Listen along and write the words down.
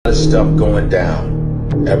stuff going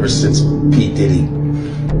down ever since P. Diddy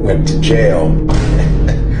went to jail.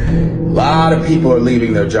 A lot of people are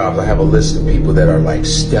leaving their jobs. I have a list of people that are like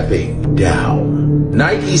stepping down.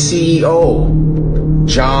 Nike CEO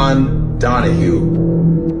John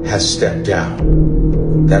Donahue has stepped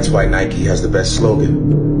down. That's why Nike has the best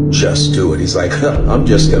slogan, just do it. He's like, I'm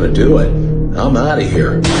just gonna do it. I'm out of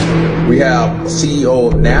here. We have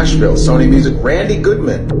CEO of Nashville, Sony Music, Randy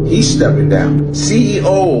Goodman. He's stepping down.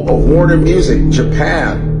 CEO of Warner Music,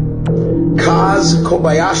 Japan, Kaz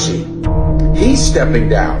Kobayashi. He's stepping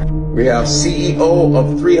down. We have CEO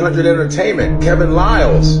of 300 Entertainment, Kevin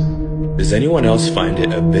Liles. Does anyone else find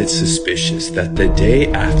it a bit suspicious that the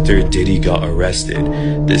day after Diddy got arrested,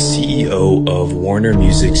 the CEO of Warner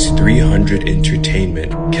Music's 300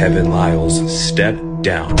 Entertainment, Kevin Liles, stepped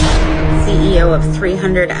down? CEO of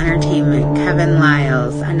 300 Entertainment, Kevin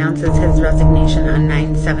Liles, announces his resignation on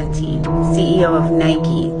 9/17. CEO of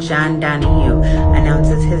Nike, John Donahue,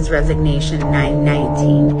 announces his resignation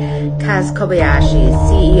 9/19. Kaz Kobayashi,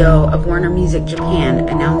 CEO of Warner Music Japan,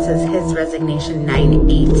 announces his resignation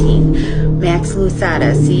 9/18. Max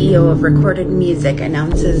Lusada, CEO of Recorded Music,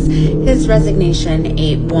 announces his resignation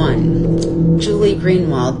 8/1. Julie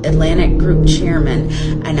Greenwald, Atlantic Group Chairman,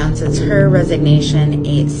 announces her resignation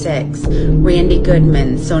 8/6. Randy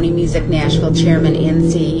Goodman, Sony Music Nashville Chairman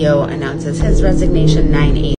and CEO, announces his resignation 9/8.